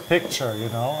that's the picture, you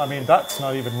know. I mean, that's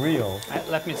not even real.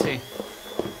 Let me see.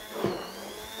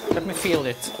 Let me feel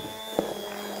it.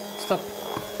 Stop.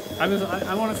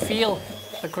 I want to feel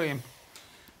the cream.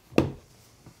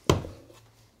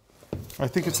 I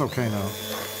think it's okay now.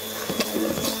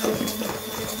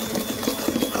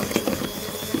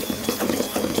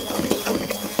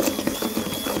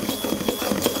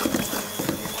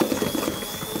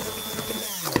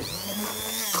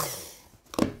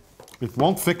 It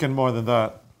won't thicken more than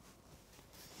that.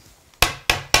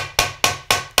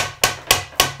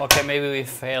 Okay, maybe we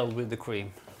failed with the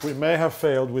cream. We may have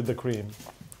failed with the cream.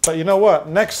 But you know what?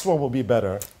 Next one will be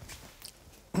better.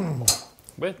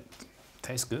 But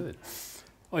tastes good.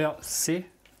 Oh yeah, see?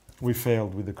 We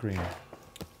failed with the cream.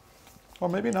 Or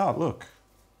maybe not, look.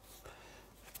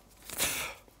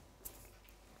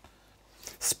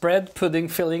 Spread pudding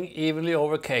filling evenly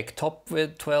over cake, topped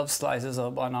with 12 slices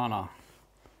of banana.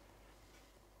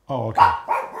 Oh, okay.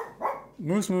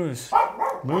 Moose moose.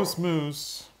 Moose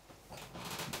moose.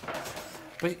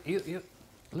 But you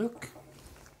look.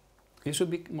 You should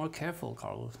be more careful,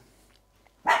 Carlos.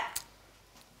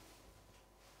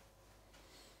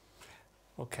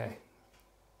 Okay.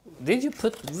 Did you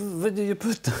put? What did you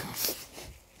put?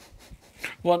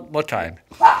 One more time.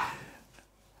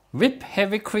 Whip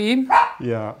heavy cream.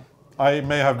 Yeah, I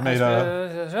may have made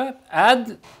a.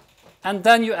 Add, and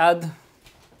then you add.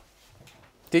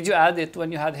 Did you add it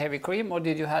when you had heavy cream, or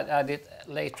did you add it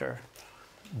later?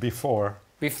 Before.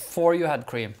 Before you had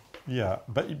cream. Yeah,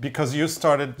 but because you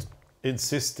started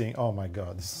insisting. Oh my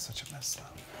God, this is such a mess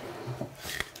now.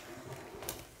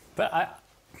 But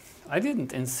I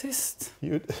didn't insist.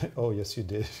 You? Oh yes, you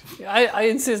did. I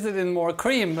insisted in more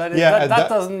cream, but yeah, that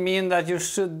doesn't mean that you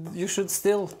should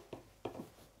still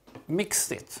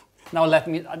mix it. Now let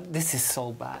me. This is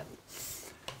so bad,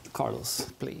 Carlos.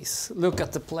 Please look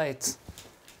at the plate.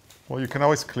 Well, you can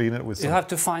always clean it with some. You have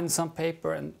to find some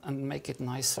paper and make it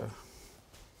nicer.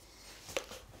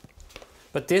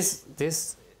 But this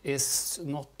is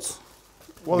not.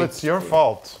 Well, it's your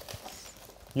fault.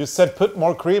 You said put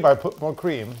more cream. I put more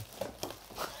cream.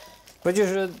 But you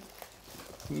should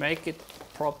make it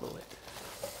properly.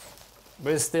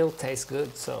 But it still tastes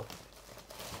good. So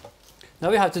now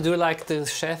we have to do like the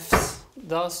chefs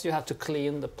does. You have to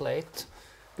clean the plate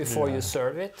before you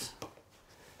serve it.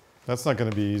 That's not going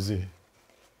to be easy.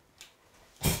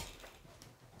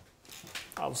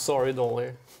 I'm sorry,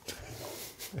 Dolly.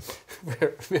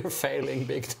 we're failing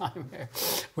big time here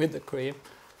with the cream.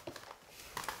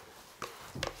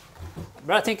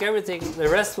 But I think the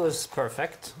rest was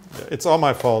perfect. It's all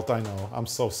my fault, I know. I'm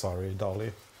so sorry,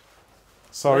 Dolly.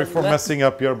 Sorry for messing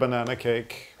up your banana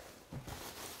cake.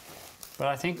 But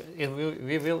I think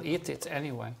we will eat it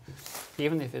anyway,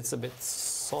 even if it's a bit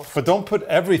soft. But don't put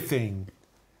everything.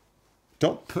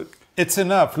 Don't put... It's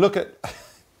enough. Look at...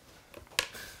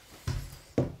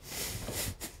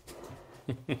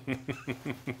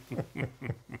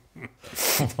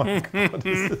 Oh my God,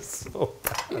 this is so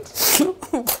bad.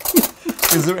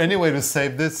 Is there any way to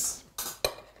save this?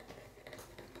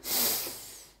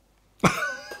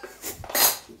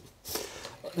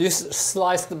 You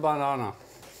slice the banana.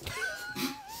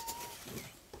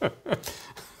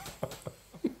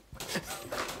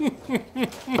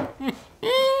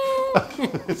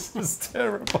 This is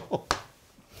terrible.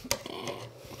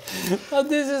 But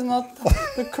this is not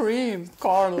the cream,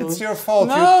 Carlos. It's your fault.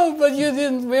 No, but you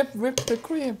didn't whip the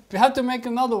cream. You have to make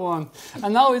another one.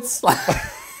 And now it's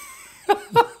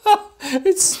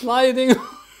it's sliding.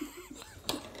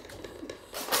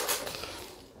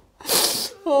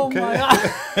 Oh Okay. my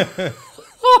God.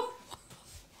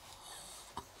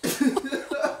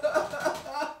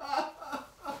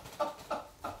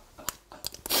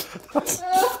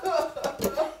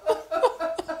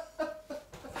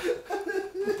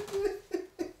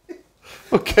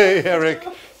 Okay, Eric,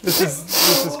 this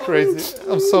is crazy.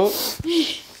 I'm so.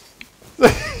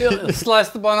 Slice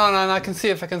the banana, and I can see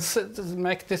if I can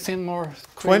make this in more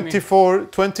creamy.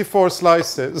 24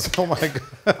 slices. Oh my God.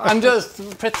 I'm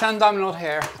just pretend I'm not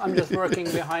here. I'm just working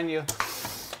behind you.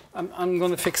 I'm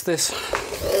gonna fix this.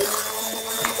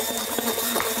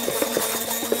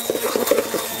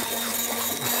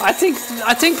 I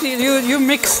think you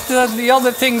mixed the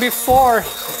other thing before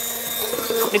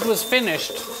it was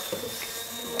finished.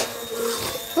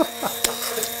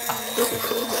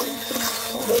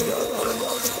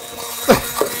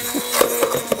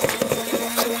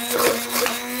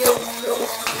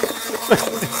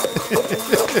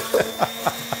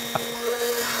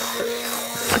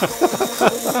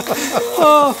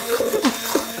 Oh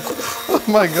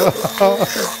my God.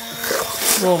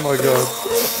 Oh my God.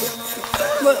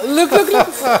 But look.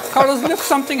 Carlos, look,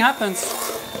 something happens.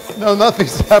 No,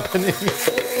 nothing's happening.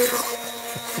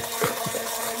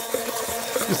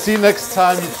 You see, next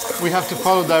time we have to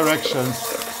follow directions.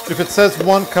 If it says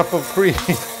 1 cup of cream.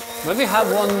 But we have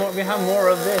one more. We have more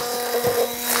of this.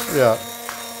 Yeah.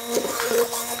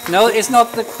 No, it's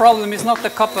not the problem. It's not the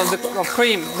cup of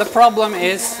cream. The problem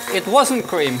is it wasn't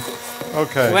cream.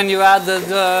 Okay. When you added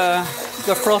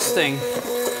the frosting.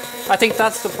 I think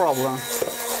that's the problem.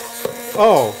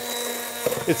 Oh,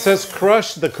 it says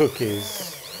crush the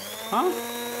cookies. Huh?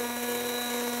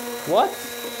 What?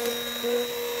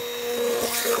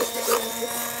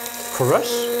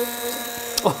 Crush?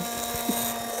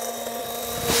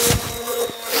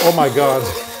 Oh my God.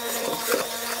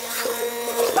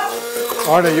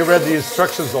 Arne, you read the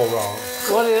instructions all wrong.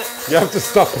 What is? You have to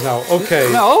stop now. Okay.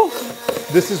 No.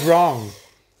 This is wrong.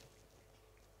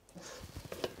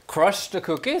 Crush the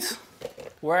cookies?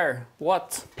 Where?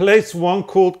 What? Place 1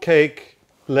 cooled cake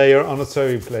layer on a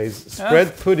serving plate.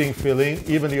 Spread pudding filling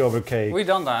evenly over cake. We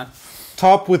done that.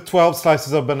 Top with 12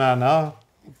 slices of banana.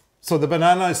 So the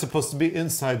banana is supposed to be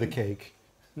inside the cake.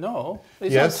 No,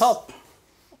 it's Yes. on top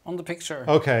on the picture.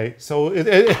 Okay, so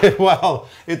well,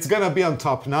 it's gonna be on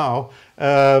top now.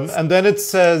 And then it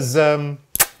says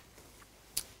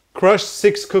crush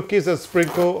 6 cookies and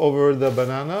sprinkle over the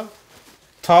banana.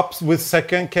 Tops with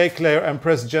 2nd cake layer and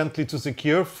press gently to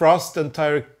secure. Frost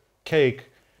entire cake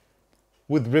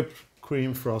with whipped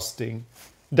cream frosting.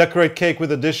 Decorate cake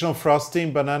with additional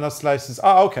frosting, banana slices.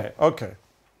 Ah, okay, okay.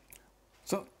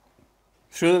 So,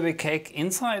 should there be cake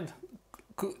inside?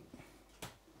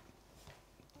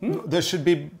 There should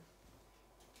be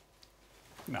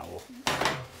No.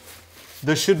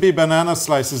 There should be banana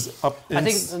slices up. I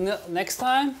think next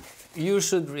time you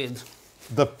should read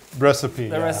the recipe.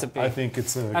 the recipe. I think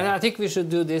it's a. And I think we should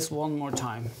do this one more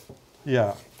time.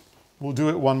 Yeah, we'll do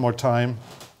it one more time.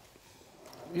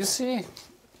 You see,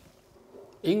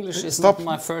 English is Stop. not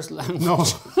my first language. No.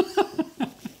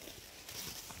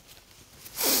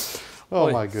 Oh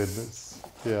Oi. my goodness.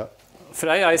 Yeah.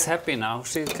 Freya is happy now.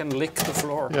 She can lick the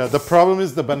floor. Yeah. The problem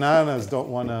is the bananas don't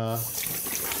wanna.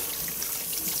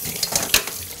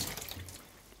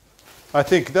 I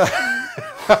think that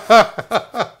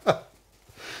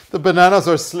the bananas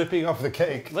are slipping off the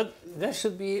cake. But there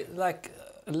should be like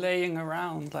laying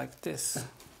around like this.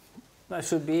 That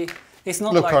should be. It's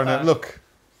not Look, like Arne, that.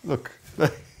 look.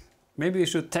 Maybe you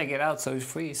should take it out so it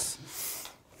freezes.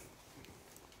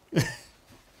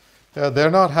 Yeah,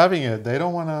 they're not having it. They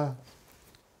don't want to.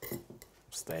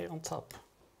 Stay on top.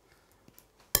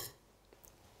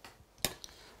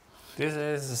 This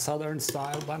is a southern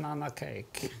style banana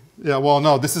cake. Yeah, well,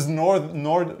 no, this is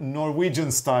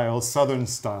Norwegian style, southern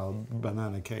style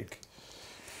banana cake.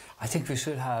 I think we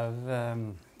should have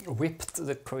whipped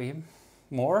the cream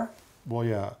more. Well,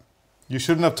 yeah. You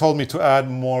shouldn't have told me to add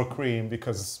more cream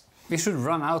because... We should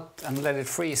run out and let it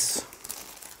freeze.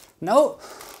 No!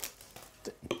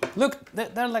 Look,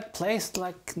 they're like placed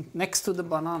like next to the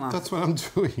banana. That's what I'm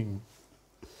doing.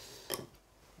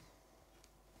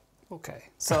 Okay,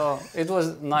 so it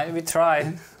was nice. We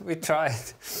tried. We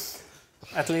tried.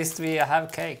 At least we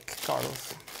have cake,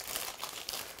 Carlos.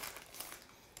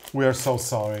 We are so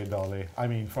sorry, Dolly. I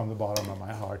mean, from the bottom of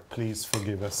my heart, please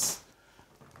forgive us.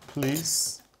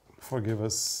 Please forgive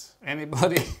us.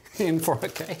 Anybody in for a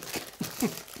cake?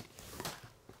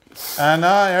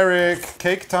 Anna, Eric,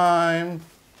 cake time.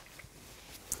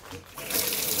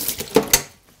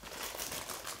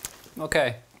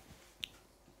 Okay.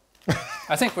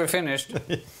 I think we're finished.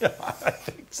 Yeah, I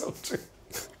think so too.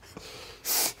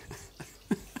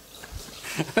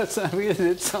 We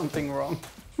did something wrong.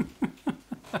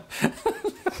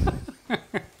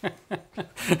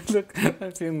 Look,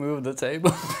 if you move the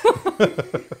table.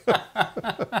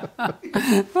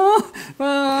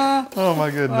 Oh my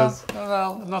goodness.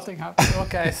 Well, nothing happened.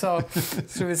 Okay, so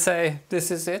should we say this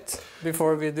is it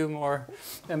before we do more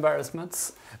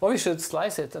embarrassments? Or we should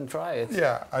slice it and try it.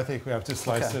 Yeah, I think we have to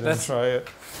slice it and try it.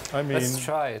 I mean, let's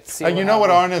try it. See and what you know happens.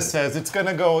 what Arne says? It's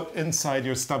gonna go inside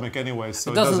your stomach anyway,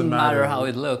 so it doesn't matter how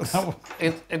it looks.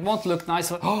 It won't look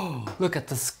nice. Oh, look at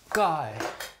the sky.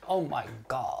 Oh my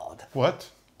God. What?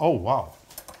 Oh, wow.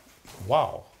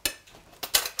 Wow.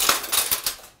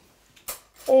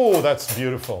 Oh, that's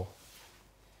beautiful.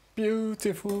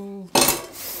 Beautiful.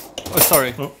 Oh,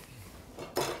 sorry. Oh.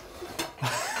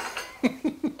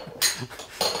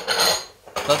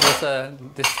 That was a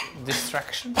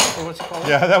distraction, or what you call it?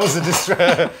 Yeah, that was a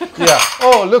distraction. Yeah.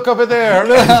 Oh, look over there.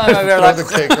 Look. Throw the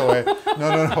cake away.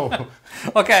 No.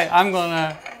 Okay, I'm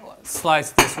gonna slice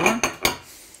this one.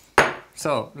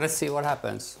 So let's see what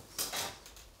happens.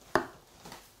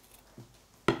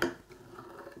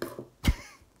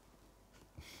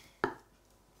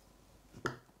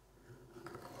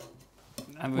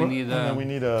 And we need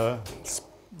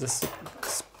this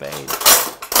spade.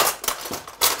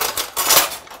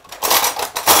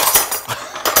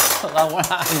 That one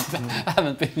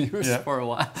haven't been used for a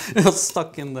while. It was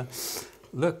stuck in the...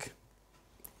 Look.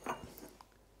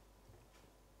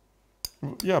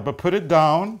 Yeah, but put it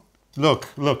down. Look.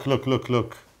 Look,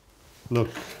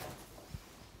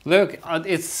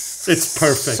 it's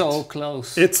perfect. So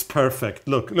close. It's perfect.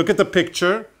 Look at the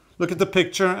picture. Look at the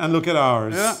picture and look at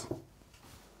ours. Yeah.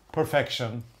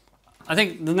 Perfection. I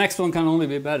think the next one can only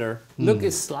be better. Look,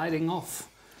 it's sliding off.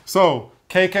 So,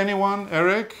 cake anyone?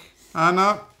 Eric?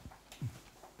 Anna?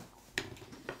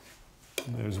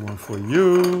 There's one for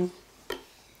you.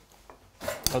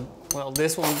 But, well,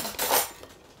 this one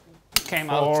came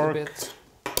out a bit.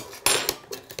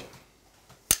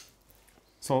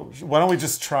 So, why don't we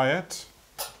just try it?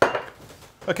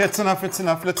 Okay, it's enough.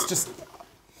 Let's just...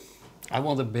 I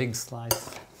want a big slice.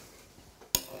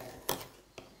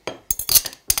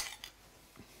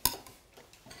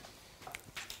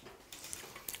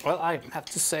 Well, I have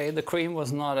to say the cream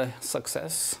was not a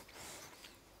success.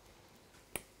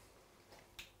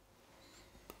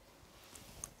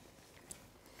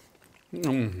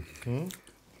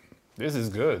 This is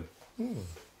good.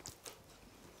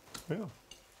 Yeah.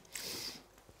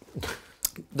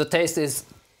 The taste is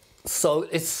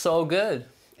so good.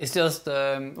 It's just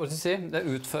what do you say? The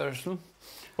utførsel.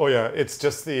 Oh yeah, it's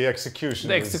just the execution.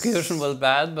 The execution was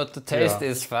bad, but the taste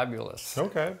is fabulous.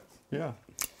 Okay, yeah.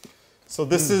 So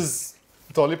this is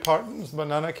Dolly Parton's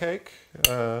banana cake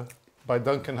by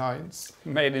Duncan Hines.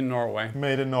 Made in Norway.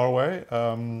 Made in Norway.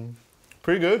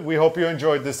 Pretty good. We hope you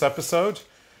enjoyed this episode.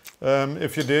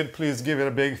 If you did, please give it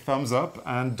a big thumbs up.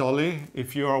 And Dolly,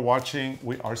 if you are watching,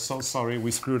 we are so sorry we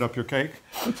screwed up your cake.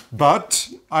 But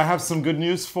I have some good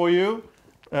news for you.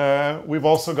 We've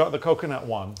also got the coconut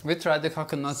one. We tried the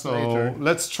coconut later. So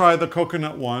let's try the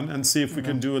coconut one and see if we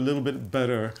can do a little bit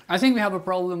better. I think we have a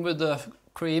problem with the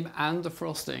cream and the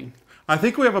frosting. I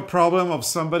think we have a problem of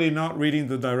somebody not reading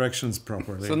the directions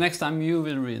properly. So next time you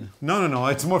will read. No.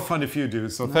 It's more fun if you do.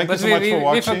 So thank you so much for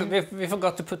watching. We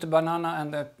forgot to put the banana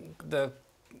and the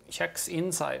checks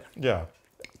inside. Yeah.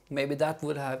 Maybe that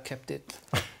would have kept it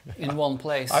in one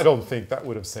place. I don't think that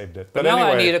would have saved it. But now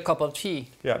anyway, I need a cup of tea.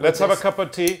 Yeah, let's have a cup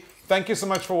of tea. Thank you so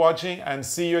much for watching and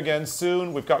see you again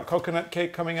soon. We've got coconut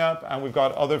cake coming up and we've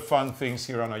got other fun things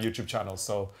here on our YouTube channel.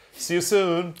 So see you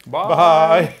soon.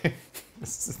 Bye. Bye.